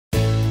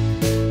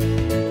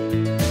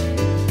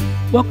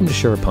Welcome to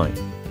Share a Pint,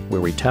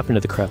 where we tap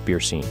into the craft beer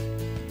scene.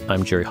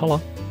 I'm Jerry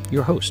Hulla,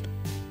 your host.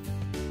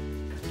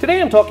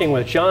 Today I'm talking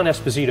with Jon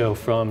Esposito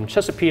from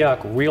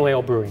Chesepiooc Real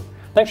Ale Brewing.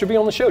 Thanks for being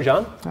on the show,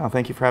 Jon. Oh,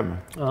 thank you for having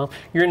me.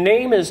 Your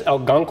name is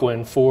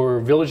Algonquin for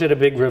Village at a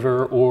Big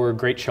River or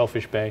Great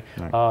Shellfish Bay.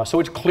 Right. So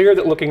it's clear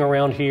that looking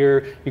around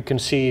here, you can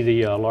see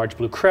the large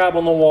blue crab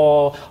on the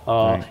wall.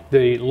 Right.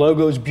 The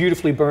logo's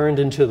beautifully burned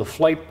into the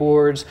flight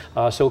boards.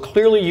 So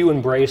clearly you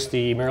embrace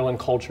the Maryland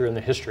culture and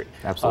the history.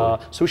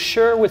 Absolutely. So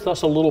share with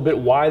us a little bit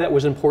why that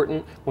was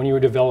important when you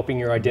were developing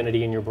your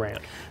identity and your brand.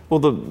 Well,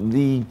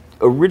 the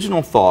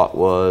original thought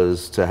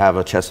was to have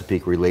a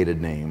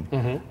Chesapeake-related name.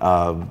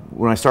 Mm-hmm.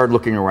 When I started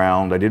looking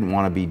around, I didn't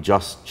want to be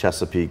just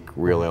Chesapeake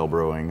Real Ale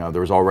Brewing.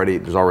 There's already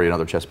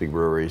another Chesapeake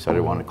brewery, so I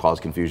didn't want to cause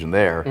confusion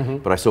there. Mm-hmm.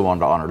 But I still wanted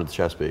to honor the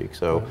Chesapeake.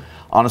 So,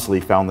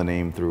 honestly, found the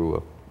name through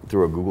a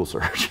Google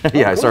search. Yeah,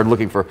 cool. I started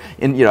looking for,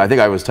 I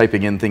think I was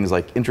typing in things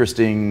like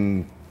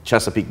interesting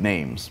Chesapeake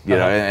names,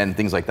 and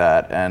things like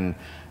that. And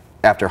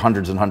after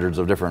hundreds and hundreds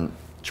of different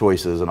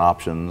choices and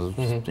options,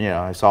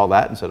 I saw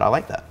that and said, I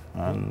like that.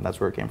 And that's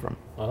where it came from.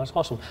 Oh, that's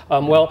awesome.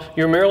 Well,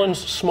 you're Maryland's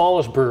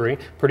smallest brewery,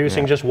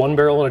 producing just one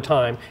barrel at a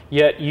time,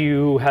 yet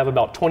you have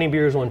about 20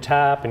 beers on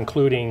tap,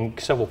 including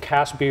several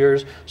cask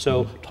beers.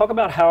 So talk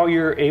about how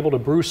you're able to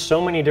brew so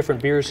many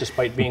different beers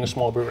despite being a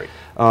small brewery.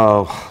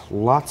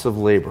 Lots of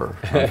labor,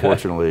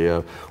 unfortunately.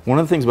 One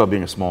of the things about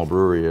being a small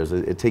brewery is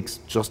it takes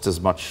just as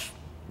much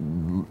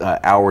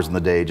hours in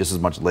the day, just as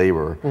much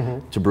labor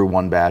to brew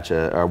one batch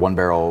or one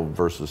barrel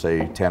versus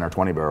say 10 or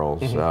 20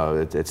 barrels.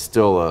 It's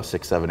still a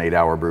 6, 7, 8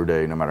 hour brew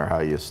day, no matter how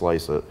you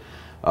slice it.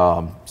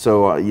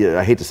 Yeah,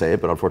 I hate to say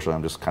it, but unfortunately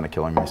I'm just kind of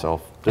killing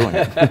myself doing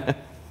it.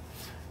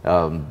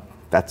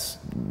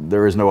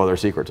 There is no other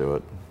secret to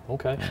it.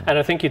 Okay, and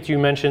I think you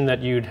mentioned that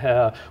you'd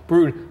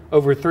brewed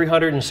over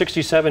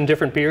 367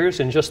 different beers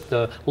in just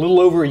a little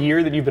over a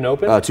year that you've been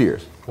open? 2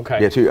 years.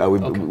 Okay. Yeah,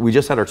 we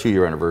just had our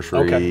 2-year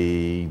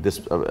anniversary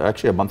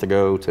actually a month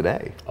ago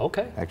today.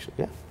 Okay.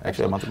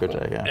 Actually a month ago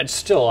today, yeah. It's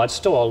still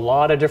a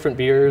lot of different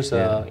beers,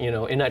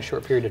 in that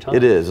short period of time.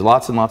 It is,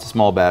 lots and lots of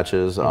small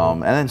batches,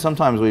 and then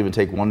sometimes we even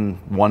take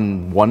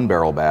one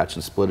barrel batch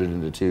and split it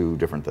into 2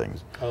 different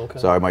things. Okay.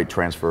 So I might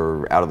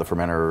transfer out of the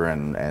fermenter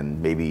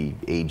and maybe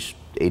age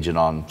it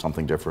on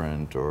something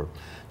different or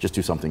just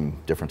do something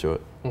different to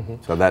it.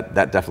 So that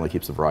definitely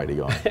keeps the variety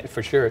going.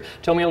 For sure.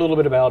 Tell me a little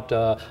bit about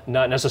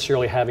not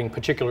necessarily having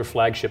particular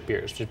flagship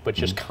beers, but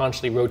just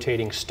constantly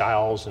rotating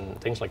styles and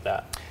things like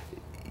that.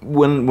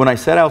 When I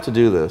set out to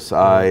do this,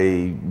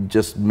 I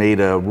just made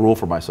a rule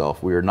for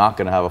myself. We are not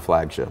going to have a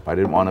flagship. I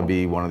didn't want to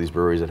be one of these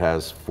breweries that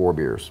has 4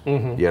 beers,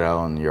 and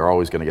you're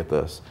always going to get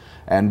this.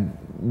 And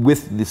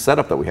with the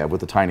setup that we have,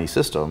 with the tiny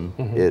system,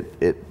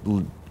 it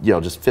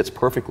just fits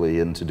perfectly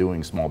into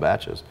doing small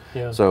batches.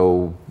 Yeah.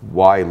 So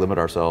why limit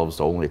ourselves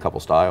to only a couple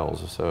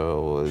styles?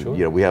 So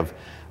we have,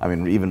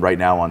 even right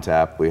now on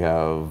tap, we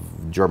have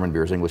German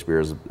beers, English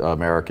beers,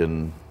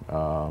 American.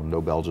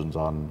 No Belgians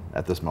on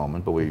at this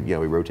moment, but we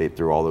rotate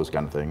through all those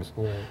kind of things.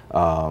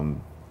 Right.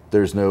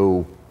 There's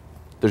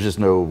just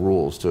no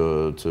rules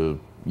to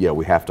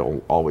we have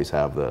to always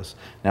have this.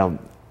 Now,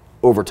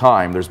 over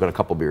time, there's been a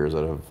couple beers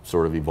that have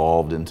sort of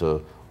evolved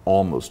into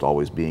almost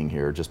always being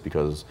here, just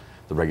because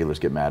the regulars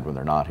get mad when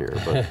they're not here.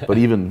 But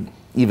even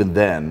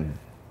then,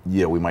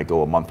 we might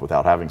go a month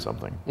without having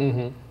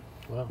something.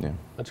 Wow,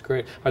 that's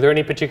great. Are there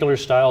any particular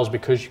styles,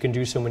 because you can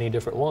do so many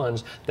different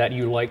ones, that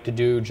you like to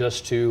do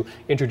just to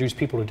introduce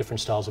people to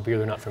different styles of beer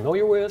they're not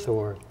familiar with,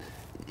 or?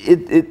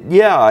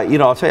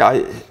 I'll tell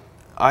you,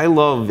 I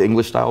love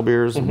English style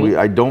beers.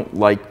 I don't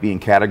like being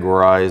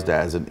categorized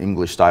as an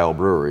English style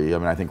brewery.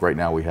 I think right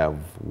now we have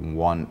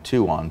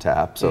 2 on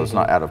tap, so it's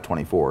not out of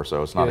 24.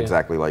 So it's not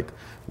exactly like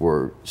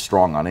we're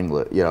strong on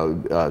English,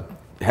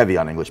 heavy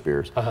on English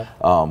beers.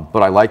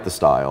 But I like the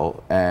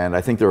style, and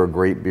I think they're a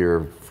great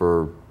beer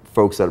for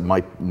folks that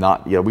might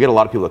not, we get a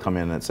lot of people that come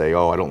in and say,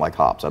 oh, I don't like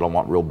hops, I don't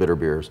want real bitter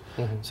beers.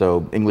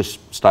 So English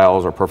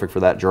styles are perfect for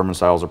that, German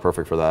styles are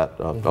perfect for that,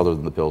 other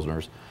than the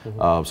Pilsners.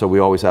 So we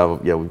always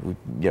have, we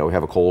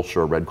have a Kolsch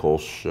or a red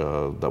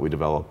Kolsch that we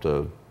developed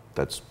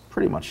that's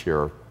pretty much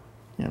here,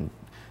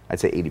 I'd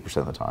say 80%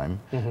 of the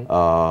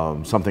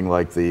time. Something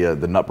like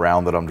the nut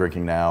brown that I'm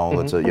drinking now,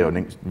 that's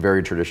a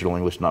very traditional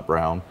English nut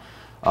brown.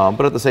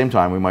 But at the same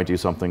time, we might do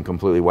something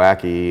completely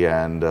wacky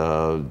and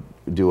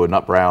do a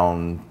nut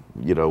brown,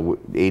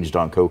 aged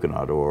on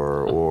coconut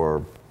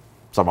or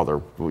some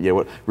other,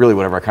 really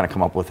whatever I kind of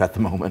come up with at the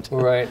moment.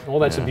 Right. Well,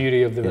 that's the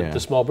beauty of the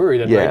small brewery,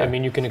 then,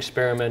 right? You can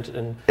experiment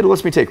and it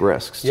lets me take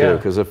risks too.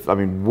 Because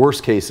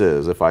worst case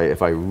is if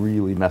I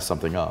really mess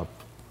something up,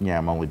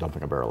 I'm only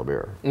dumping a barrel of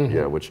beer.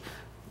 Which,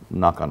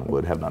 knock on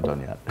wood, have not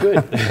done yet. Good.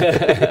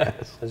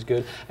 That's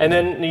good. And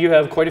then you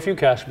have quite a few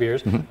cask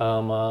beers.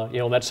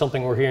 That's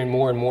something we're hearing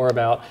more and more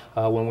about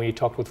when we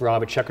talked with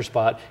Rob at Checker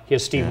Spot. He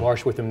has Steve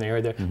Marsh with him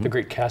there, the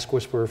great cask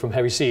whisperer from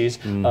Heavy Seas.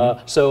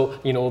 So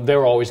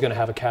they're always going to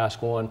have a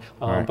cask one.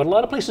 But a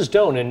lot of places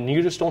don't, and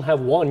you just don't have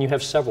one, you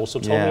have several. So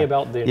tell me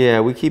about the... Yeah,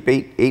 we keep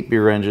eight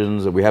beer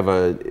engines. We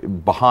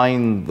have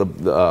behind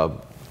the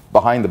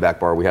behind the back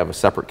bar, we have a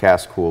separate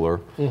cask cooler.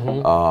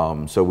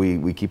 So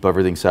we keep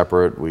everything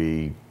separate.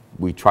 We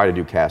try to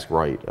do cask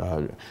right.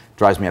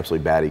 Drives me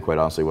absolutely batty, quite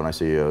honestly, when I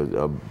see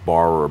a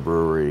bar or a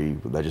brewery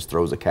that just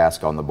throws a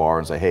cask on the bar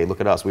and say, "Hey,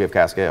 look at us, we have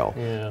cask ale."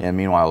 And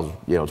meanwhile,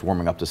 it's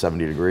warming up to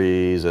 70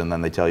 degrees, and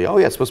then they tell you, "Oh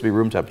yeah, it's supposed to be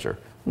room temperature."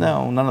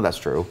 No, none of that's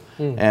true,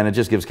 and it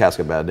just gives cask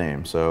a bad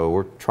name. So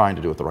we're trying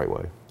to do it the right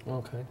way.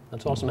 Okay,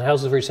 that's awesome.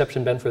 How's the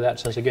reception been for that?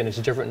 Since again, it's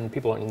different, and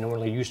people aren't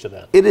normally used to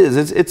that. It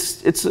is.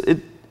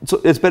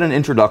 It's been an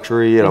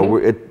introductory.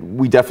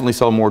 We definitely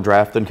sell more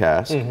draft than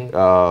cask.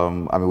 I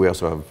mean, we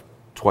also have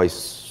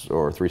twice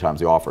or three times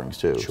the offerings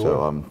too.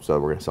 Sure. So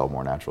we're going to sell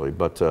more naturally.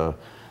 But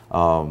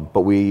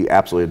we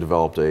absolutely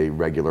developed a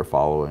regular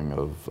following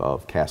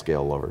of cask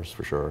ale lovers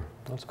for sure.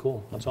 That's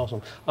cool. That's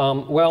awesome.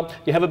 Well,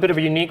 you have a bit of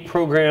a unique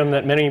program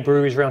that many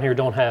breweries around here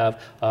don't have,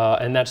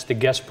 and that's the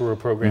guest brewer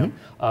program.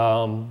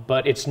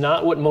 But it's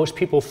not what most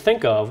people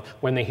think of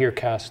when they hear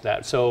cask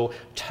that. So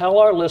tell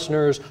our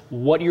listeners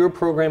what your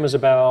program is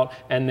about,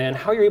 and then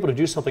how you're able to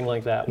do something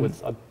like that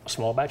with a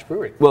small batch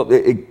brewery. Well,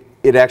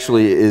 it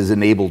actually is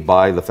enabled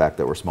by the fact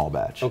that we're small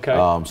batch. Okay.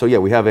 So yeah,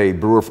 we have a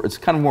brewer. It's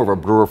kind of more of a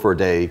brewer for a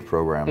day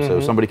program. So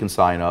somebody can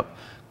sign up,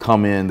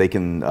 come in. They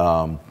can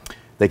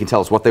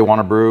tell us what they want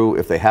to brew.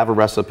 If they have a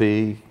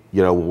recipe,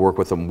 we'll work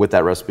with them with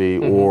that recipe.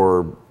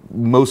 Or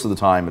most of the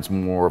time, it's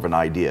more of an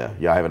idea.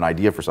 I have an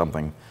idea for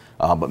something,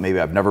 but maybe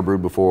I've never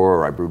brewed before,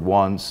 or I brewed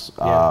once,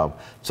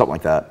 something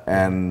like that.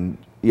 And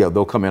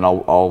they'll come in.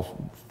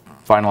 I'll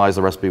finalize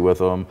the recipe with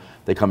them.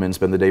 They come in,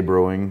 spend the day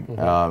brewing,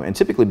 and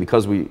typically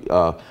because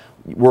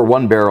we're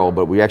one barrel,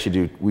 but we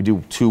actually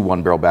do two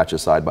 1 barrel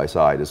batches side by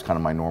side. Is kind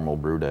of my normal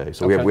brew day.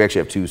 So we actually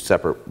have two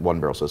separate 1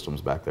 barrel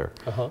systems back there.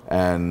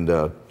 And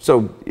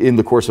so in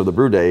the course of the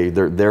brew day,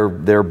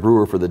 their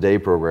brewer for the day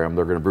program,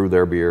 they're going to brew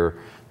their beer.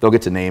 They'll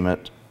get to name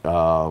it.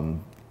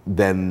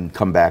 Then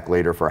come back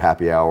later for a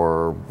happy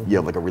hour,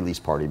 like a release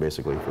party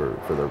basically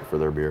for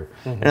their beer.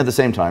 And at the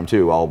same time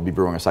too, I'll be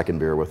brewing a second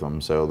beer with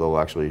them, so they'll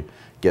actually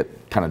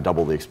get kind of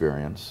double the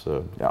experience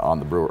on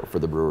the brewer for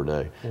the brewer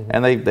day.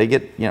 And they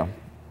get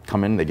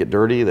come in, they get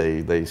dirty,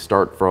 they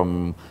start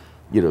from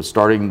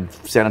starting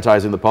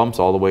sanitizing the pumps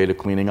all the way to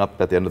cleaning up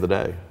at the end of the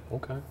day.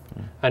 Okay.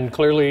 And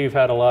clearly you've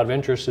had a lot of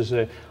interest. There's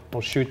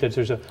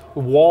a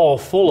wall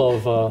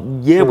full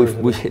of...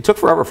 it took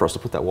forever for us to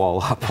put that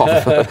wall up.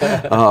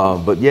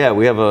 But yeah,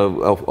 we have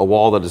a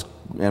wall that is,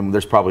 and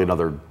there's probably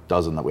another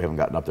dozen that we haven't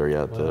gotten up there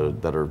yet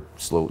that are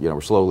slow.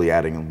 We're slowly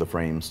adding the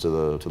frames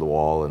to the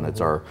wall, and it's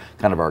our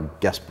kind of our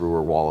guest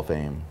brewer wall of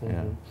fame.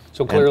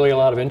 So clearly a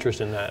lot of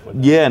interest in that.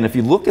 Yeah, and if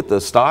you look at the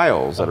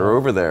styles that are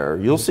over there,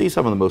 you'll see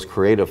some of the most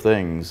creative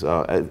things.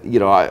 I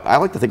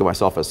like to think of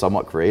myself as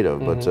somewhat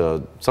creative, but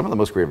some of the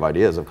most creative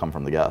ideas have come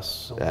from the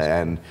guests.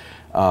 And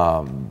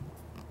I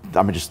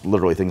mean, just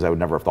literally things I would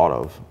never have thought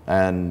of.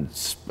 And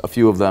a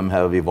few of them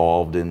have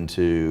evolved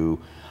into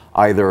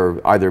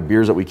either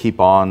beers that we keep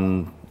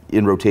on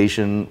in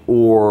rotation,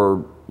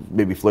 or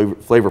maybe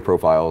flavor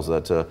profiles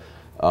that,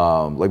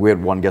 like we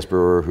had one guest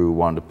brewer who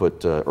wanted to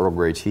put Earl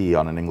Grey tea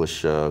on an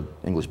English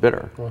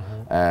bitter.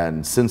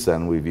 And since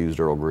then we've used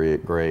Earl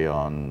Grey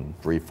on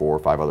 3, 4,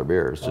 5 other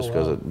beers just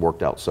because it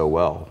worked out so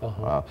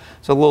well.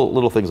 So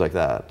little things like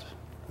that.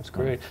 That's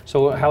great.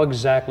 So how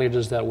exactly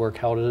does that work?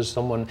 How does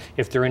someone,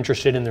 if they're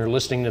interested and they're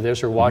listening to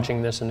this or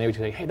watching this, and they would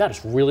say, "Hey, that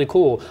is really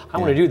cool, I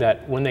want to do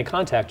that," when they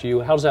contact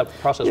you, how does that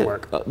process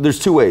work? There's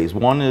two ways.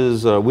 One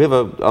is we have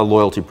a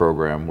loyalty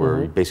program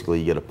where basically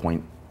you get a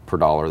point per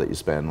dollar that you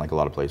spend, like a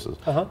lot of places.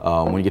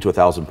 When you get to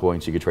 1,000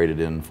 points, you can trade it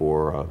in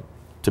for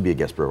to be a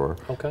guest brewer.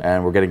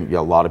 And we're getting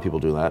a lot of people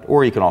doing that.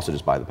 Or you can also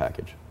just buy the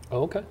package.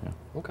 Okay,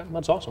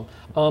 that's awesome.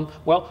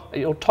 Well,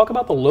 talk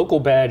about the local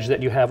badge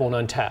that you have on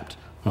Untapped.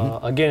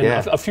 Again,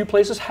 a few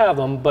places have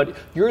them, but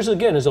yours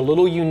again is a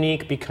little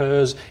unique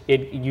because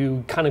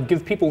you kind of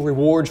give people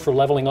rewards for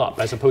leveling up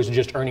as opposed to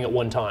just earning it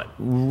one time.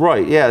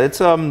 Right. Yeah. It's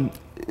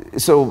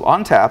so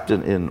Untapped,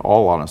 in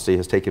all honesty,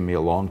 has taken me a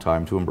long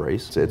time to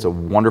embrace. It's a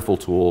wonderful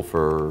tool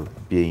for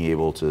being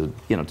able to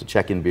to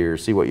check in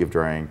beers, see what you've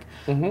drank.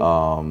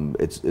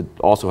 It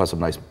also has some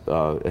nice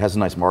it has a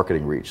nice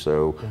marketing reach.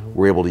 So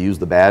we're able to use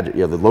the badge.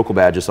 The local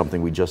badge is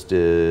something we just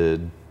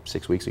did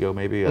 6 weeks ago,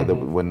 maybe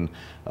when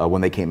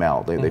they came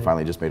out. They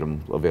finally just made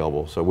them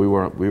available. So we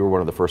were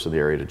one of the first in the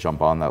area to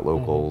jump on that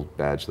local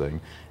badge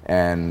thing.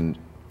 And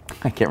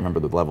I can't remember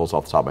the levels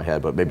off the top of my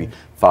head, but maybe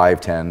 5,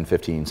 10,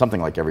 15,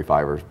 something like every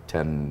 5 or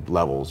 10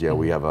 levels.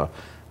 We have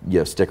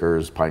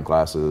stickers, pint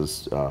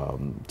glasses,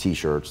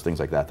 T-shirts, things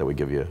like that we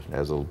give you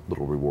as a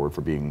little reward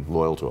for being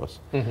loyal to us.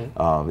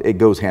 It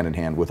goes hand in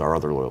hand with our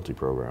other loyalty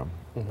program.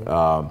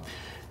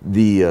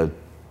 The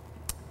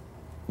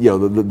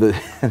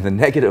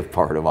negative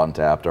part of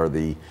Untapped are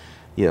the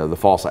the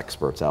false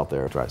experts out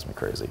there. It drives me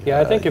crazy.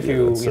 Yeah, I think if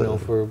you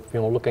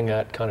looking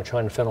at kind of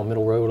trying to find a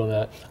middle road on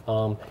that,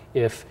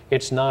 if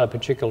it's not a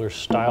particular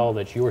style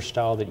that's your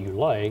style that you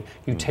like,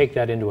 you take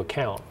that into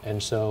account,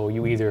 and so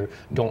you either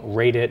don't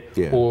rate it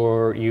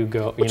or you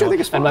go, Which I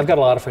think is fine. And I've got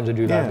a lot of friends who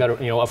do that. Yeah. I've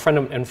got a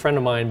friend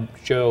of mine,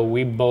 Joe.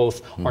 We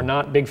both are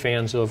not big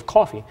fans of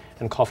coffee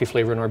and coffee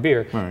flavor in our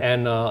beer,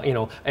 and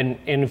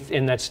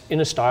and that's in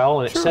a style,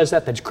 and it says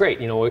that's great.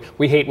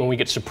 We hate when we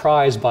get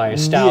surprised by a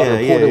stout or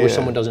porter where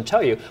someone doesn't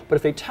tell you, but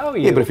if they tell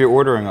you, but if you're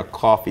ordering a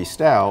coffee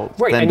stout,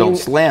 then don't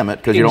slam it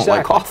because you don't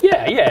like coffee.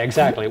 Yeah,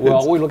 exactly.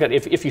 Well, we look at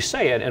if you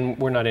say it and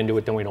we're not into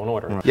it, then we don't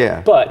order it.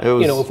 Yeah, but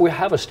if we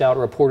have a stout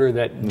or a porter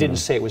that didn't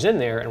say it was in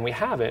there and we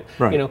have it,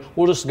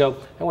 we'll just go,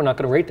 hey, we're not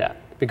going to rate that.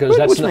 Because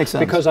that's not,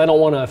 because I don't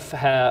want to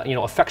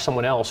affect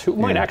someone else who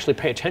might actually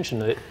pay attention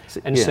to it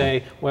and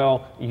say,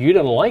 well, you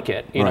didn't like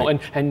it,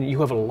 and you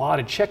have a lot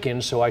of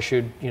check-ins, so I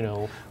should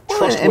trust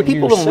what you say. And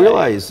people don't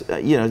realize,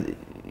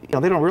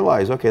 they don't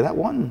realize, okay, that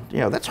one,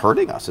 that's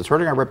hurting us. It's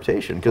hurting our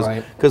reputation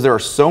because there are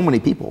so many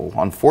people,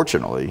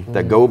 unfortunately,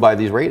 that go by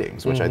these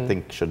ratings, which I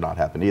think should not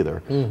happen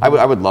either.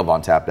 I would love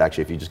on tap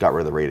actually if you just got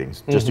rid of the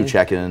ratings, just do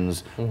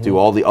check-ins, do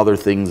all the other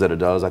things that it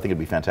does. I think it'd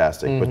be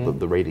fantastic, but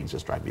the ratings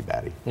just drive me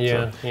batty.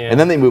 And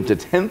then they moved to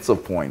tenths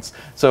of points.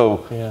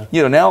 So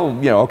now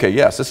okay,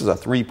 yes, this is a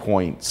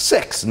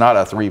 3.6, not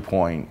a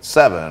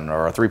 3.7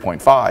 or a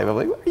 3.5. I'm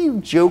like, are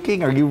you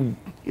joking? Are you?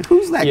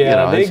 Who's that?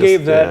 Yeah, they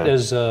gave that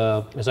as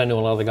I know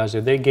a lot of the guys do.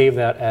 They gave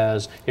that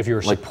as if you're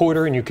a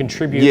supporter and you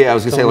contribute. Yeah, I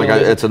was gonna say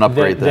it's an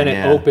upgrade. Then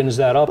it opens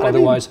that up. But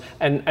otherwise,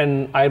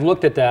 and I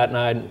looked at that and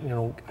I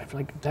feel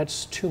like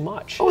that's too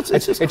much. Oh, it's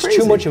just it's crazy.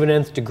 too much of an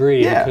nth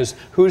degree because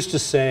who's to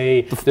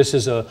say this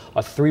is a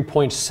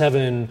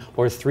 3.7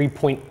 or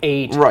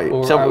 3.8? Right.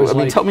 Or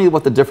so tell me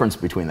what the difference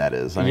between that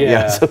is. I mean,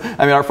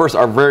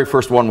 our very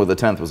first one with the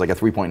 10th was like a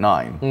 3.9.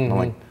 I'm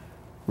like,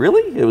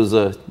 really? It was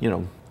a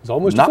It's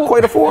almost not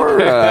quite a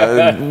 4.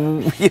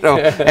 Anyway,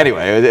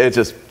 it's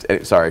just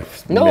sorry.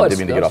 Didn't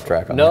mean to get off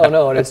track on that.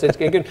 No, it's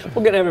good. Well,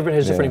 again, everybody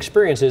has different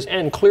experiences,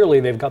 and clearly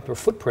they've got their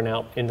footprint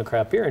out in the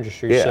craft beer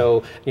industry. Yeah.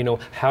 So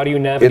how do you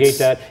navigate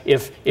that?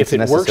 If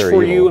it works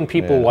for you and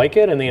people like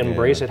it and they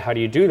embrace it, how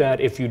do you do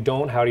that? If you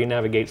don't, how do you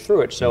navigate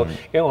through it? So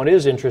it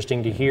is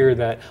interesting to hear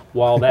that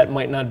while that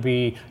might not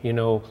be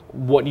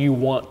what you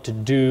want to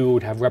do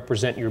to have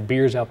represent your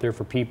beers out there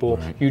for people,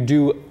 you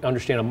do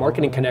understand a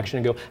marketing connection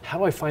and go, how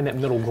do I find that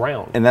middle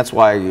ground? And that's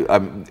why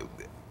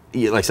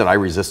like I said, I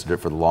resisted it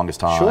for the longest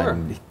time. Sure.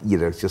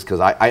 It's just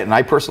because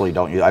I personally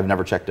don't. I've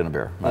never checked in a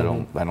beer. I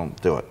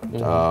don't do it.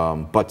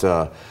 But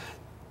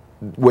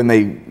when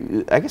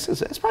I guess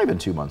it's probably been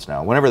 2 months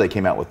now. Whenever they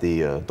came out with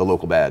the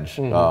local badge,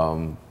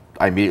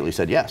 I immediately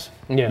said yes.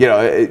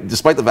 Yeah.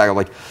 Despite the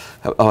fact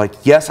I'm like,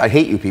 yes, I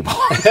hate you people.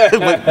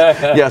 But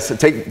yes,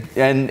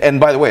 and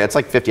by the way, it's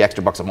like $50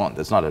 extra a month.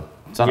 It's not a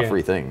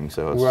free thing.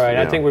 So it's,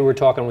 I think we were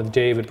talking with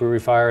Dave at Brewery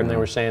Fire, and they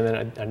were saying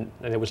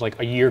that it was like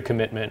a year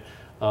commitment.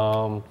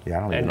 I don't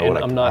even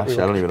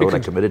know what I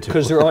committed to.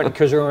 Because there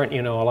aren't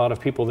a lot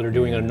of people that are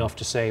doing enough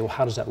to say, well,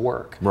 how does that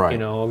work?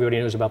 Right. Everybody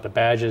knows about the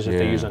badges that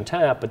they use on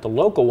tap, but the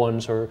local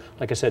ones are,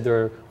 like I said,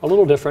 they're a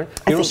little different.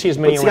 You don't see as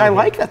many around. I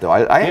like that though.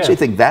 I actually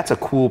think that's a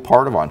cool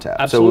part of on tap.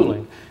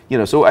 Absolutely.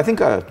 So I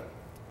think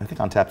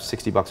on tap's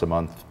 $60 a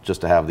month just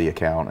to have the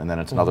account, and then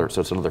it's another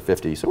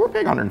 $50. So we're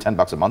paying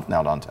 $110 a month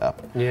now on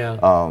tap.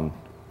 Yeah.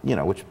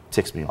 Which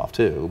ticks me off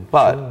too.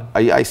 But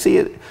I see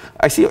it.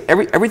 I see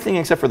everything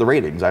except for the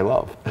ratings. I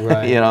love.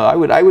 Right.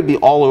 I would be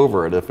all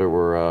over it if it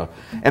were.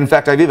 In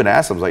fact, I've even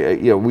asked them. Like,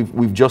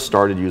 we've just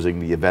started using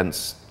the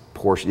events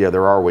portion. Yeah,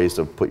 there are ways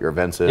to put your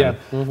events in. Yeah.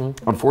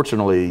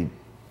 Unfortunately,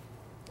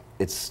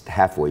 it's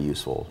halfway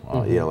useful.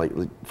 Like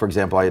for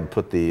example, I had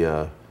put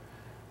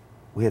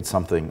we had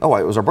something. Oh,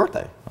 it was our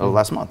birthday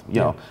last month.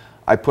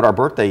 I put our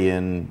birthday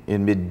in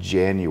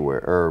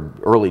mid-January or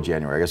early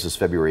January. I guess it's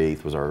February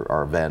 8th was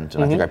our event,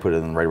 and I think I put it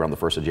in right around the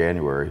 1st of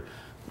January.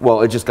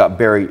 Well, it just got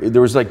buried.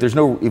 There's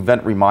no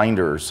event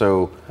reminder,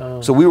 so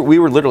we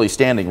were literally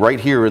standing right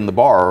here in the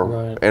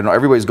bar, and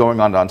everybody's going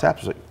on tap.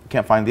 It's like,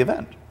 can't find the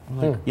event.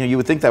 Like, you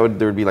would think that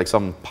there would be like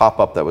some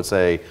pop-up that would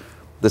say,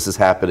 this is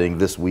happening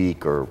this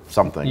week or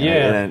something.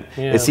 And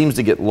it seems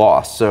to get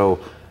lost. So,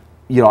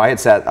 I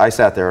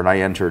sat there and I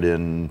entered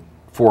in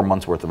 4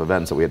 months worth of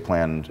events that we had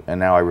planned, and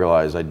now I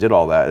realize I did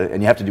all that,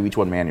 and you have to do each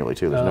one manually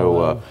too.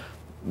 There's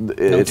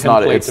it's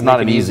not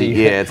an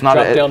easy it's not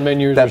drop down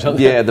menus or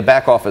something. Yeah, the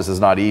back office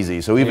is not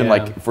easy. So even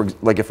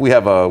like if we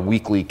have a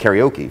weekly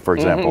karaoke, for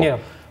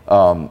example,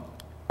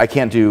 I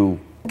can't do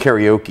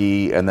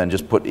karaoke and then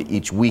just put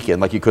each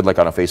weekend like you could like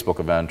on a Facebook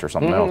event or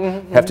something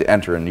else. Have to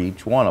enter in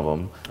each one of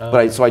them.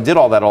 But so I did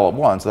all that all at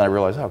once, and I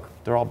realized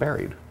they're all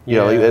buried.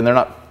 And they're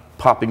not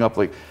popping up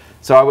like.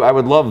 So I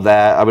would love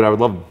that. I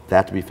would love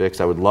that to be fixed.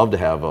 I would love to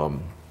have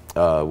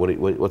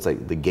what's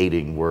like the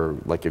gating where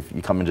like if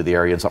you come into the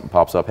area and something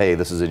pops up, hey,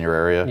 this is in your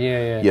area.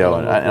 Yeah. You know,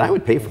 and I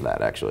would pay for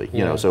that actually.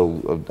 You know,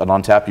 so an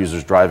on-tap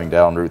user's driving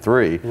down Route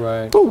 3.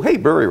 Right. Oh, hey,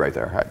 brewery right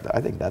there.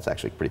 I think that's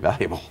actually pretty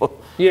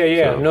valuable.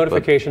 Yeah. So,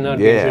 notification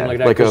notification like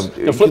that. Like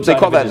the flip they side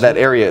call of it that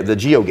area the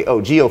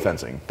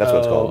geofencing. That's what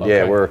it's called. Okay.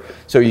 Yeah, where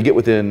so you get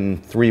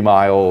within 3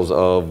 miles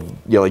of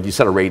like you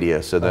set a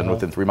radius, and then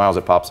within 3 miles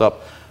it pops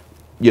up.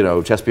 You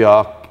know,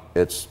 Chesepiooc.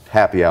 It's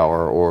happy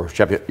hour or or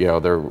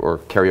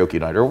karaoke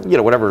night or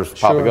whatever's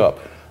popping up.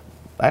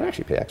 I'd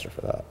actually pay extra for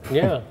that.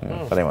 Yeah.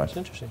 But anyway, it's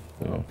interesting.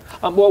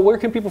 Well, where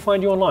can people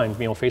find you online?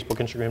 You know, Facebook,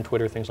 Instagram,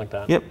 Twitter, things like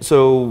that. Yep.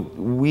 So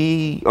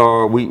we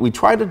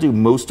try to do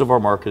most of our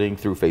marketing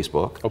through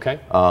Facebook. Okay.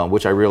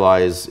 Which I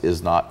realize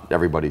is not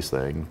everybody's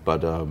thing,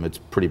 but it's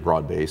pretty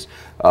broad based.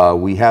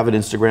 We have an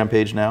Instagram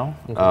page now,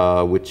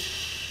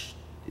 which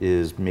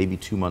is maybe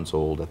 2 months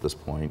old at this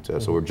point,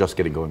 so we're just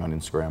getting going on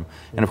Instagram,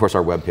 and of course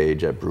our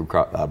webpage at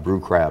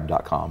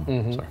brewcrab.com.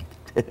 Sorry.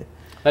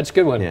 That's a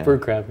good one, Brew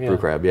Crab. Yeah. Brew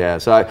Crab, yeah.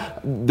 So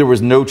there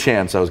was no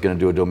chance I was going to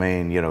do a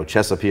domain,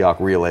 Chesepiooc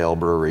Real Ale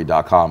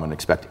Brewery.com and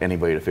expect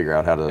anybody to figure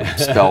out how to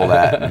spell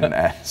that. And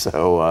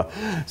so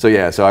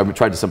I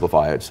tried to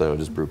simplify it, so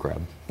just Brew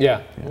Crab.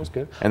 Yeah, that was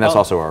good. And that's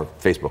also our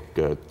Facebook,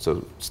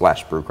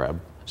 / Brew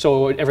Crab.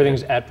 So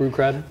everything's at Brew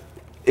Crab?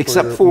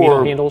 Except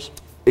for handles?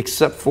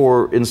 Except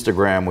for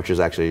Instagram, which is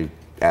actually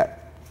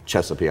at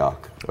Chesepiooc,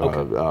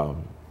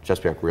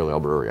 Chesepiooc Real Ale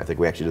Brewery. I think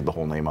we actually did the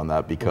whole name on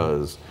that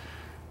because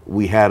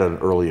we had an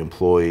early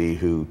employee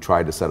who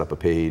tried to set up a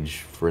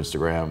page for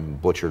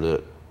Instagram, butchered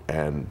it,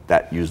 and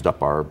that used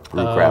up our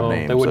Brew Crab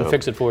name. They wouldn't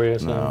fix it for you.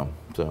 So.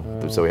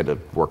 No, so we had to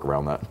work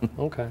around that.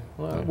 Okay.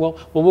 Well,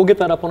 we'll get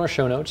that up on our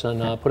show notes and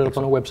put it up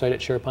on our website at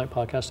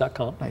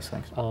sharepintpodcast.com. Nice,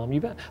 thanks.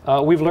 You bet.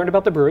 We've learned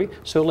about the brewery,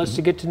 so let's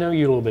get to know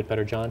you a little bit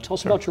better, John. Tell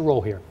us about your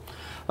role here.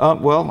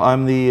 Well,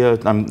 I'm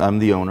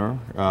the owner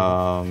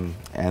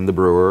and the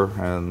brewer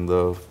and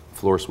the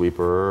floor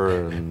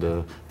sweeper and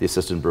the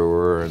assistant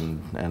brewer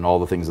and all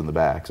the things in the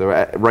back. So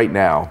right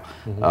now,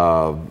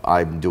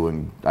 I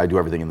do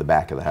everything in the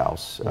back of the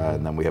house,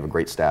 and then we have a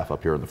great staff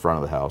up here in the front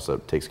of the house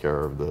that takes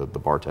care of the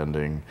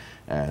bartending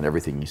and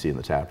everything you see in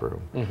the tap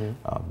room.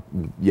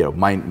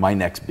 My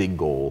next big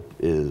goal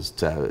is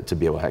to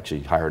be able to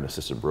actually hire an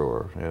assistant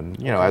brewer,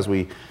 and as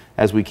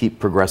we keep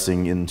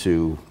progressing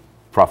into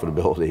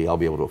profitability, I'll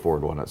be able to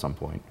afford one at some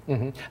point.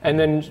 And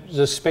then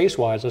just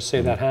space-wise, let's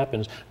say that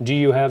happens, do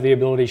you have the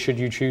ability, should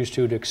you choose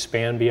to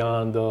expand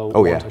beyond the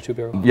 1-2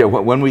 barrel? Yeah,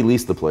 when we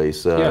leased the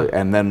place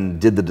and then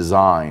did the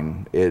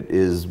design, it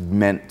is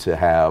meant to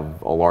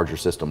have a larger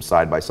system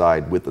side by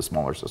side with the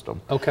smaller system.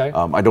 Okay.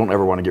 I don't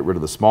ever want to get rid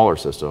of the smaller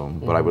system,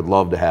 but I would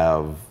love to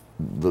have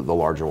the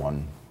larger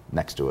one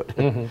next to it.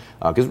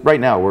 Because right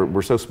now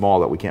we're so small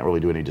that we can't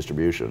really do any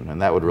distribution,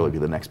 and that would really be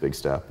the next big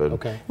step. And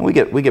we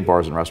get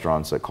bars and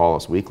restaurants that call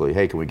us weekly,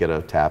 hey, can we get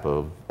a tap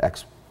of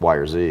X, Y,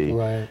 or Z?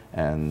 Right.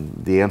 And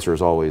the answer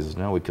is always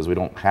no, because we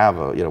don't have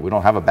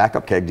a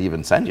backup keg to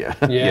even send you.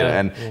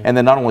 And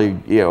then not only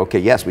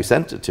yes, we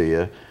sent it to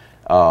you,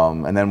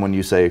 and then when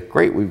you say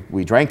great,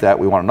 we drank that,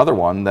 we want another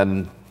one,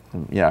 then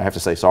I have to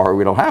say sorry,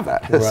 we don't have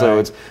that.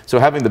 Right. So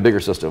having the bigger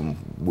system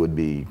would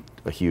be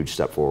a huge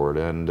step forward,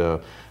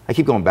 and I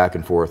keep going back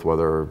and forth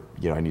whether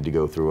I need to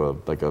go through a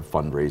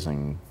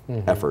fundraising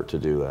effort to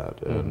do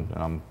that, and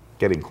I'm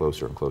getting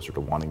closer and closer to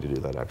wanting to do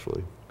that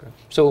actually. Okay.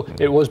 So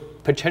it was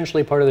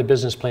potentially part of the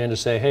business plan to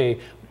say, hey,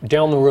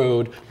 down the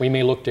road we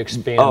may look to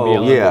expand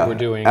beyond what we're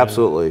doing.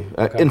 Absolutely.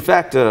 In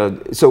fact,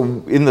 so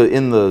in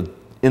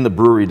the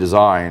brewery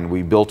design,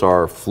 we built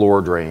our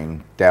floor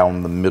drain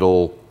down the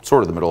middle,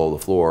 sort of the middle of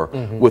the floor,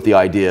 with the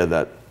idea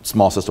that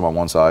small system on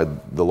one side,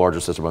 the larger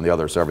system on the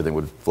other, so everything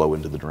would flow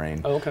into the drain.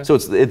 Oh, okay. So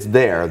it's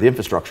there, the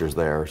infrastructure's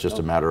there, it's just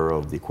a matter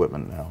of the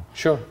equipment now.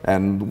 Sure.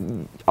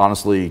 And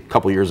honestly, a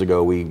couple of years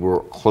ago, we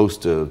were close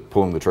to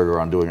pulling the trigger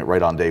on doing it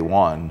right on day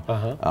one.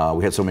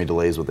 We had so many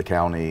delays with the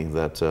county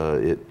that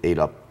it ate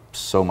up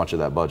so much of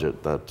that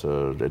budget that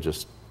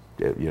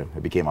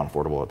it became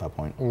unaffordable at that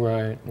point.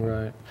 Right.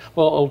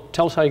 Well,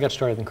 tell us how you got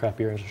started in the craft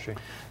beer industry.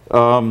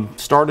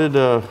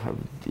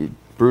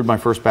 Brewed my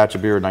first batch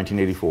of beer in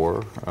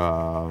 1984,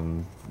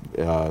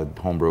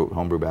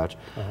 homebrew batch.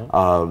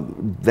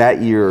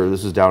 That year,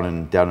 this is down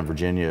in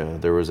Virginia.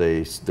 There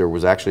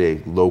was actually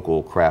a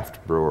local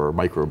craft brewer,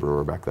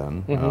 microbrewer back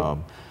then,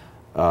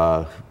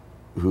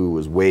 who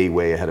was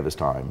way ahead of his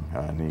time,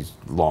 and he's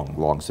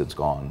long since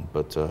gone.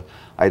 But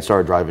I had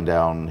started driving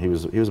down. He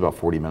was about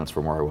 40 minutes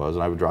from where I was,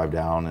 and I would drive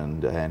down,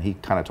 and he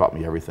kind of taught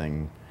me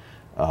everything.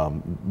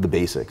 The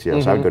basics, so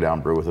I would go down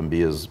and brew with him,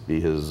 be his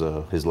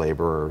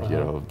laborer,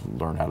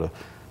 learn how to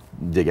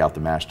dig out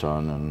the mash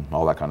tun and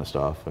all that kind of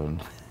stuff,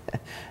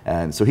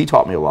 and so he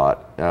taught me a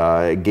lot.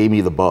 It gave me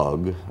the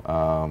bug.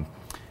 A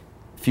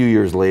few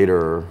years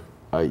later,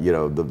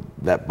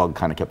 that bug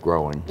kind of kept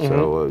growing.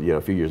 So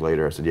a few years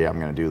later, I said, I'm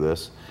going to do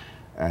this,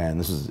 and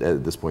this is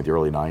at this point the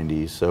early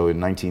 '90s. So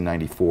in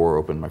 1994,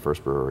 opened my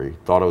first brewery.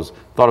 Thought it was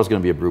going to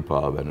be a brew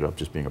pub. Ended up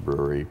just being a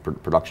brewery,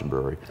 production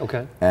brewery.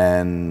 Okay.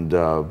 And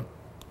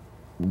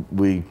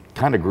we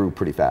kind of grew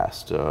pretty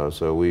fast.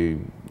 So we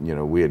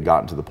had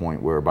gotten to the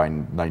point where by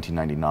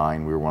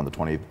 1999 we were one of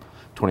the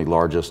 20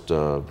 largest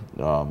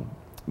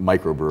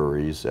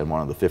microbreweries and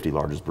one of the 50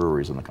 largest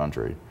breweries in the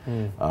country.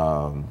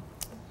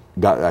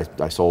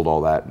 I sold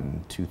all that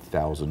in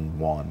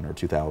 2001 or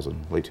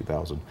 2000, late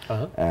 2000,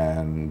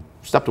 and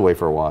stepped away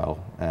for a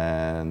while.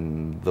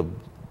 And the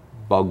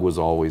bug was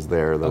always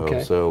there, though.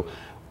 Okay. So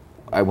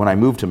when I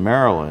moved to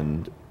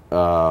Maryland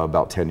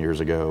about 10 years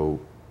ago,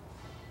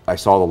 I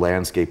saw the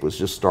landscape was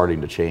just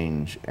starting to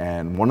change.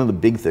 And one of the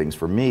big things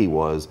for me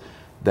was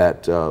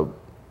that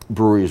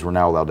breweries were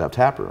now allowed to have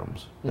tap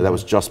rooms. That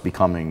was just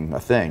becoming a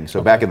thing.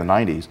 So back in the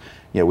 90s,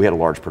 we had a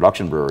large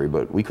production brewery,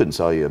 but we couldn't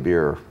sell you a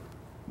beer.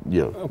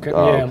 You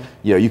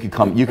could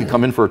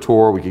come in for a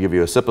tour. We could give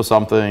you a sip of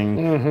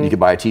something. You could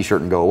buy a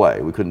T-shirt and go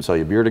away. We couldn't sell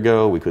you beer to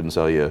go. We couldn't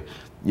sell you.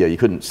 You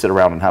couldn't sit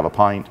around and have a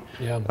pint.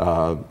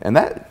 And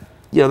that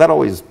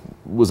always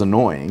was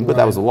annoying, but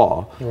that was the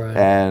law.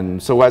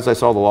 And so as I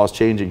saw the laws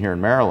changing here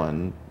in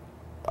Maryland,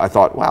 I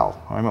thought,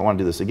 wow, I might want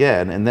to do this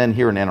again. And then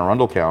here in Anne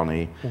Arundel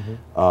County,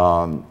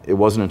 it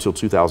wasn't until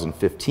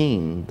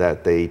 2015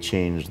 that they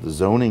changed the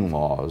zoning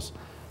laws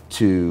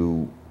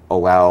to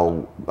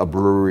allow a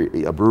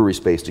brewery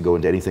space to go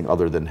into anything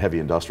other than heavy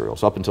industrial.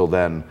 So up until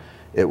then,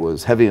 it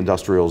was heavy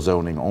industrial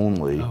zoning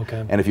only.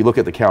 And if you look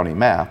at the county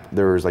map,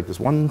 there's like this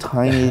one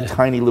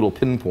tiny little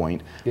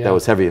pinpoint that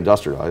was heavy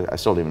industrial. I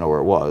still don't even know where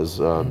it was.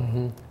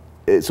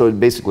 So it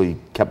basically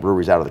kept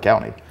breweries out of the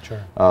county.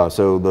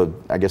 So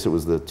I guess it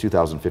was the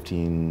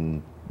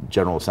 2015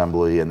 General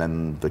Assembly, and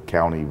then the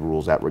county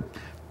rules that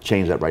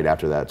changed that right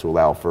after that to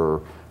allow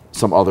for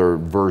some other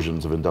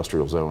versions of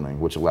industrial zoning,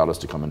 which allowed us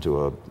to come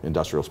into an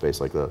industrial space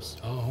like this.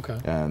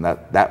 And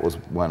that was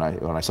when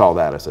I saw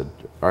that, I said,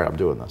 all right, I'm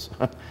doing this.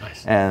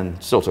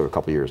 And still took a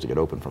couple years to get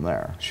open from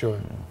there.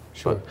 Sure.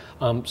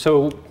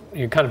 So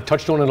you kind of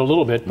touched on it a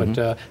little bit,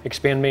 but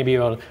expand maybe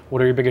on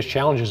what are your biggest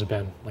challenges have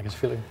been, like it's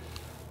feeling?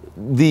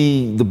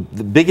 The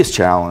biggest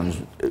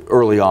challenge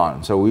early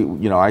on. So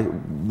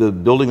the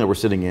building that we're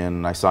sitting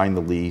in, I signed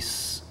the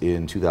lease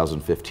in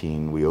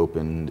 2015. We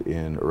opened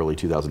in early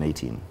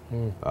 2018.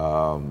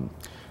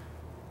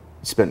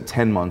 Spent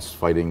 10 months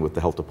fighting with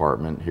the health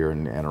department here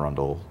in Anne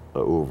Arundel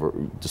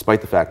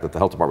despite the fact that the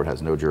health department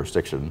has no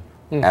jurisdiction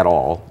at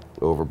all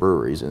over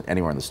breweries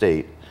anywhere in the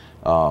state.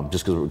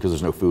 Just because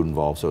there's no food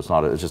involved, so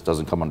it just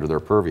doesn't come under their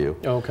purview.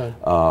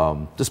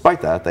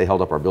 Despite that, they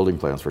held up our building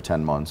plans for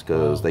 10 months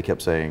because they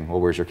kept saying, well,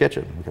 where's your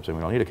kitchen? We kept saying,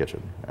 we don't need a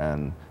kitchen.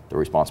 And the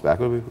response back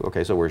would be,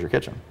 okay, so where's your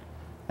kitchen?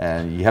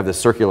 And you have this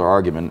circular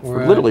argument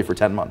literally for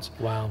 10 months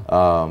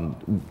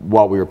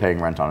while we were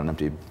paying rent on an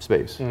empty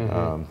space,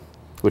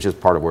 which is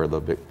part of where the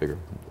bigger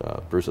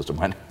brew system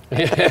went.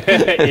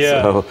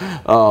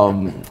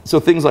 So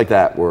things like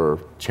that were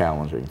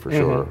challenging for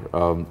sure.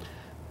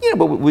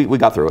 But we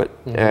got through it,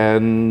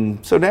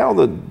 and so now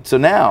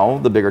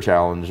the bigger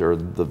challenge, or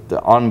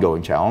the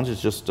ongoing challenge, is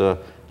just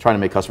trying to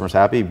make customers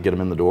happy, get them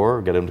in the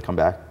door, get them to come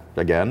back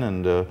again,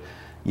 and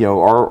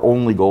our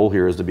only goal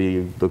here is to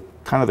be the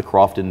kind of the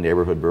Crofton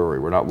neighborhood brewery.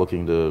 We're not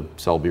looking to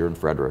sell beer in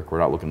Frederick. We're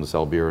not looking to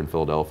sell beer in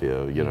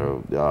Philadelphia.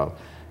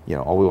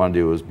 All we want to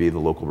do is be the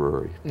local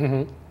brewery,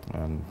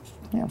 and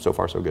so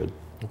far so good.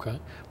 Okay.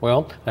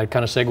 Well, that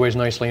kind of segues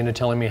nicely into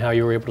telling me how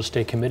you were able to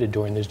stay committed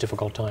during these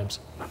difficult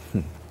times.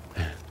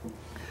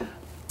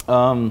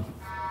 I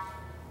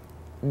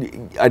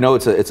know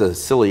it's a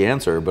silly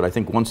answer, but I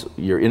think once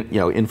you're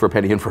in for a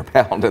penny, in for a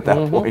pound at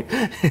that point.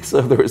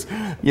 So there's,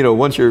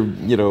 once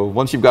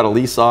you've got a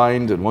lease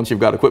signed and once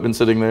you've got equipment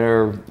sitting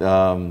there,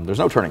 there's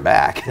no turning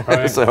back.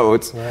 So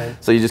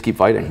so you just keep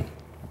fighting,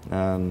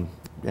 and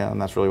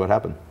that's really what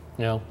happened.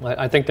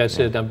 I think that's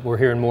it. We're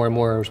hearing more and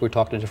more as we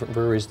talk to different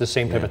breweries, the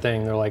same type of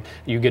thing. They're like,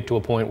 you get to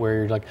a point where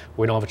you're like,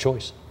 we don't have a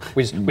choice.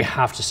 We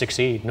have to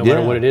succeed. No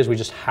matter what it is, we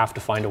just have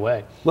to find a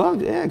way.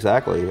 Well, yeah,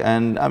 exactly.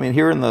 And I mean,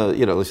 here in the,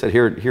 like I said,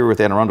 here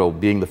with Anne Arundel,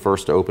 being the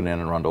first to open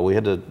Anne Arundel, we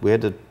had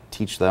to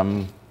teach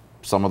them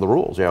some of the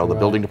rules. The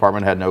building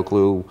department had no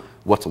clue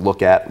what to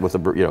look at with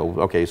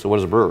okay, so what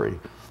is a brewery?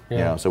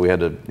 So we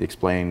had to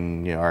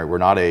explain, all right, we're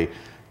not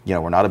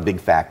a big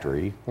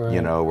factory.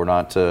 We're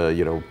not.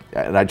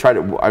 And I tried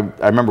to.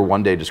 I remember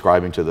one day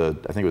describing to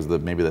I think it was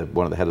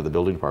one of the head of the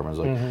building department. I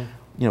was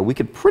like, we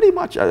could pretty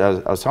much. I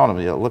was telling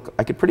him, look,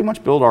 I could pretty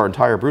much build our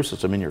entire brew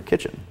system in your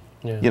kitchen.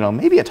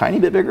 Maybe a tiny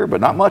bit bigger,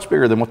 but not much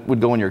bigger than what would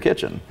go in your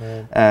kitchen.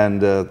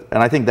 And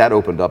I think that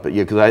opened up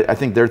because I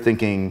think they're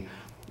thinking,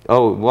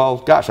 oh, well,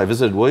 gosh, I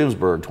visited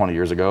Williamsburg 20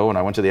 years ago and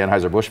I went to the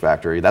Anheuser-Busch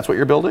factory. That's what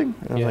you're building?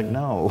 And I was like,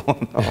 no,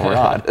 we're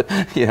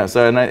not.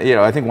 So, and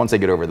I think once they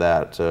get over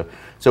that,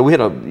 so we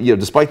had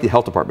despite the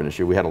health department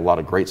issue, we had a lot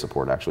of great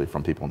support actually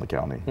from people in the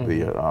county.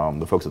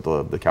 The folks at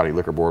the county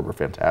liquor board were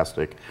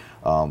fantastic.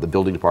 The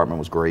building department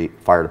was great.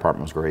 Fire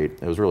department was great.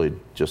 It was really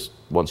just,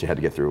 once you had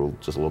to get through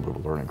just a little bit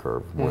of a learning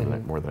curve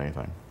more than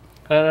anything.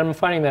 And I'm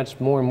finding that's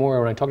more and more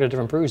when I talk to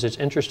different breweries. It's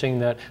interesting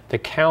that the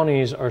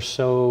counties are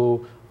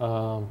so,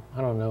 I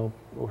don't know,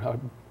 a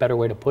better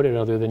way to put it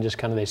other than just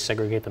kind of they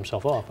segregate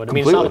themselves off. But I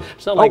mean,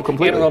 it's not like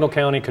Anne Arundel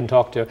County can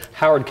talk to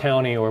Howard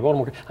County or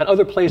Baltimore and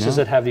other places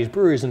that have these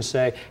breweries and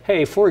say,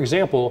 hey, for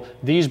example,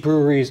 these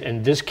breweries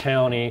in this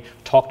county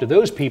talk to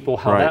those people,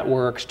 how that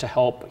works to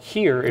help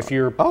here if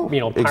you're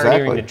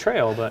pioneering the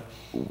trail. But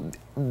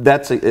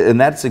that's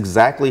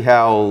exactly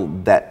how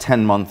that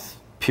 10-month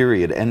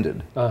period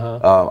ended.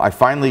 I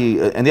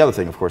finally, and the other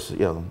thing, of course,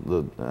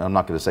 I'm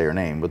not going to say her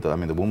name, but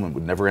the woman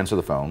would never answer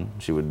the phone.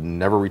 She would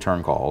never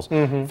return calls.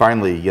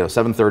 Finally,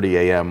 7:30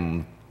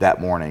 a.m.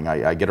 that morning,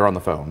 I get her on the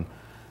phone,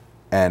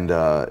 and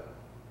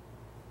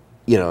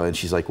and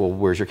she's like, "Well,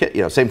 where's your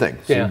kitchen?" Same thing.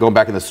 So going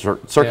back in this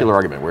circular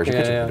argument, where's your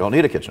kitchen? You don't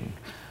need a kitchen.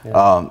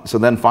 So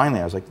then finally,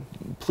 I was like,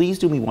 "Please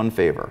do me one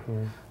favor.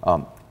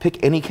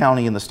 Pick any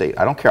county in the state.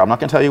 I don't care. I'm not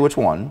going to tell you which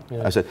one."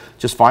 I said,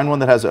 "Just find one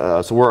that has."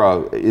 So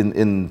we're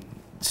in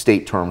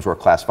state terms, we're a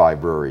Class 5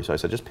 brewery. So I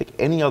said, just pick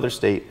any other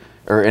state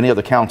or any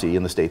other county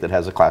in the state that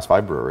has a Class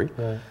 5 brewery.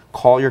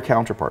 Call your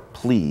counterpart,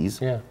 please.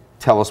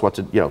 Tell us what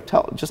to,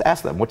 just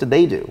ask them, what did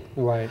they do?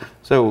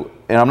 So,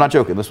 and I'm not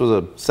joking, this was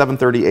a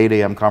 7:30, 8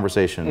 a.m.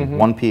 conversation,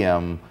 1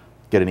 p.m.,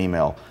 get an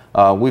email.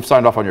 We've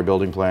signed off on your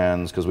building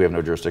plans because we have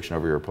no jurisdiction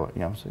over your, so,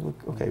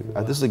 okay,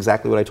 this is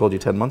exactly what I told you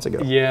 10 months ago.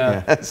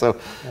 So,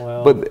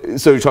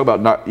 so you talk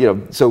about not,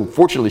 so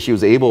fortunately she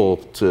was able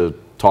to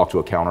talk to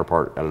a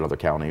counterpart at another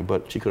county,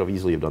 but she could have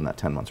easily have done that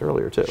 10 months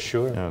earlier too.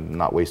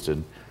 Not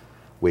wasted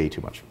way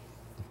too much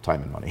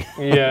time and money.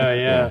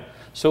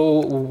 So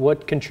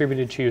what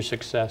contributed to your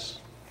success,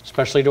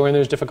 especially during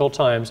those difficult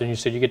times? And you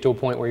said you get to a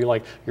point where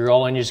you're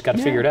all in, you just got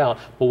to figure it out.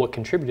 But what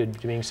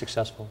contributed to being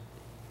successful?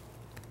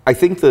 I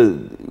think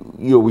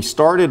we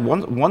started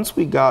once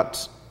we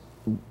got.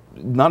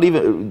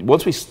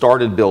 Once we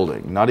started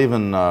building, not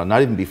even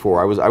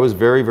before. I was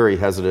very, very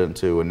hesitant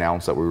to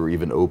announce that we were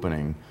even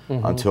opening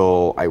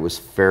until I was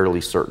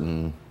fairly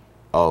certain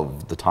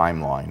of the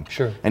timeline.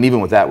 And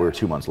even with that, we were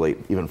 2 months late,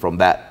 even from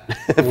that,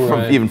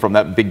 even from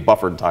that big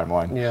buffered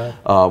timeline.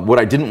 What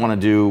I didn't want to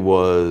do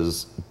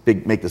was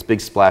make this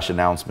big splash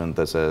announcement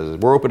that says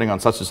we're opening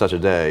on such and such a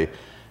day,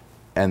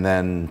 and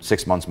then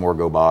 6 months more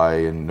go by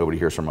and nobody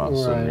hears from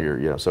us.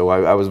 And so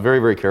I was very,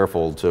 very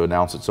careful to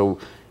announce it. So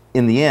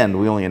in the end,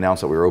 we only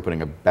announced that we were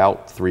opening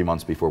about 3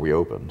 months before we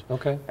opened.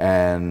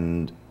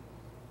 And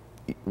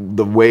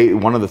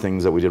one of the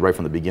things that we did right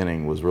from the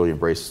beginning was really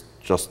embrace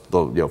just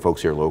the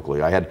folks here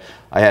locally. I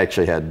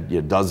actually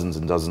had dozens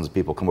and dozens of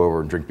people come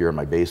over and drink beer in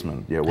my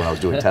basement when I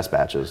was doing test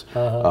batches,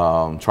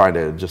 trying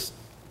to just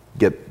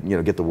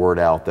get the word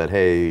out that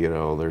hey,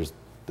 there's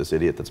this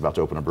idiot that's about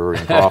to open a brewery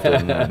in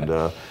Crofton,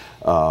 and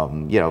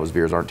his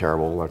beers aren't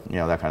terrible,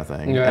 that kind of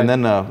thing. And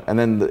then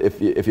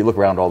if you look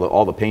around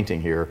all the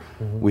painting here,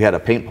 we had a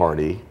paint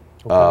party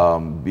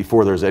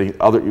before there's any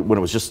other, when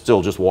it was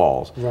still just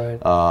walls. We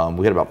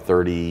had about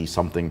 30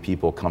 something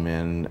people come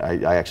in.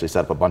 I actually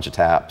set up a bunch of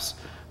taps,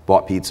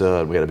 bought pizza,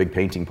 and we had a big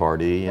painting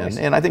party,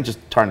 and I think just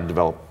trying to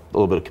develop a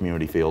little bit of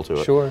community feel to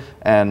it.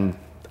 And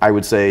I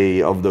would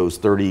say of those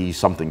 30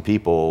 something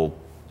people,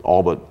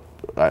 all but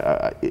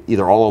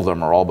either all of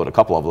them or all but a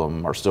couple of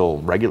them are still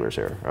regulars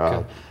here.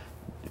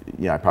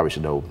 I probably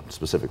should know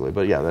specifically,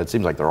 but yeah, it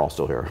seems like they're all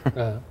still here.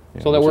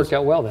 So that worked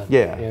out well then.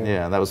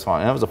 Yeah, that was fun.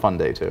 And that was a fun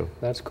day too.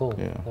 That's cool.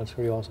 That's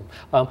pretty awesome.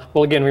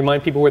 Well, again,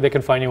 remind people where they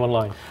can find you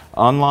online.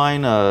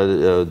 Online,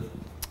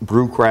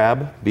 Brew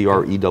Crab,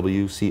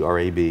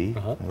 BREWCRAB.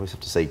 I always have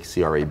to say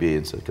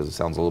CRAB because it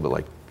sounds a little bit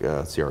like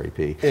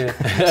CRAP.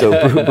 So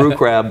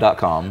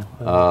brewcrab.com,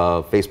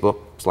 Facebook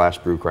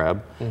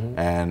 /brewcrab,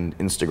 and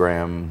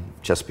Instagram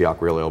Chesepiooc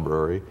Real Ale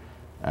Brewery.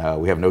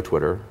 We have no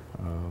Twitter,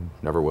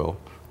 never will.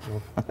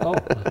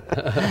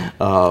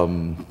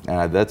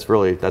 That's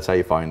how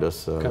you find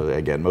us.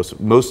 Again,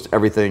 most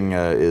everything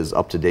is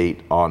up to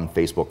date on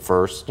Facebook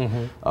first,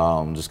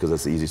 just because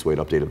that's the easiest way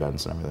to update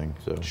events and everything.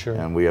 So,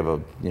 and we have a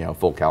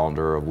full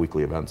calendar of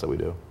weekly events that we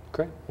do.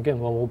 Great. Again,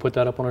 well, we'll put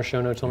that up on our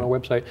show notes on our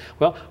website.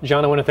 Well,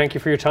 Jon, I want to thank you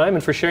for your time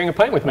and for sharing a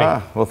pint with me.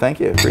 Well, thank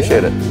you.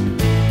 Appreciate it.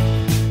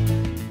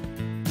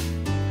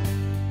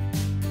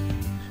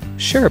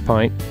 Share a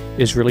Pint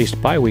is released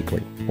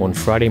bi-weekly on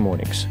Friday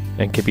mornings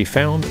and can be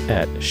found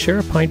at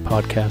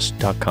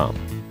shareapintpodcast.com.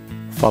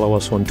 Follow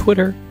us on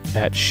Twitter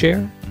at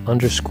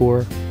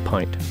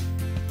share_pint.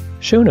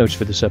 Show notes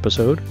for this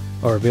episode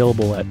are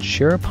available at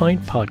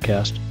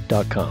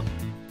shareapintpodcast.com.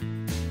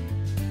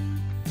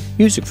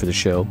 Music for the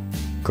show,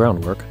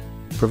 Groundwork,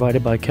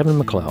 provided by Kevin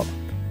MacLeod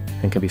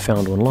and can be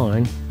found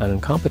online at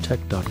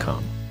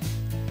incompetech.com.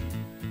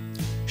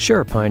 Share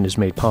a Pint is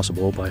made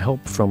possible by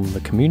help from the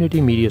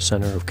Community Media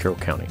Center of Carroll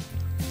County.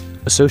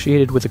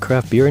 Associated with the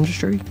craft beer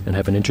industry and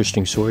have an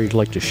interesting story you'd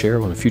like to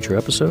share on a future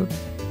episode?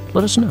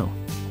 Let us know.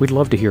 We'd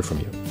love to hear from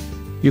you.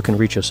 You can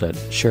reach us at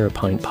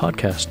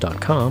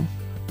shareapintpodcast.com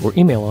or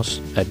email us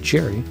at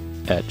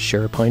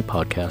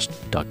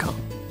jerry@shareapintpodcast.com.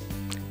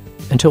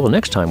 Until the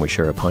next time we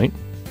share a pint,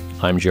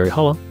 I'm Jerry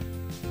Hulla.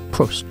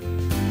 Prost.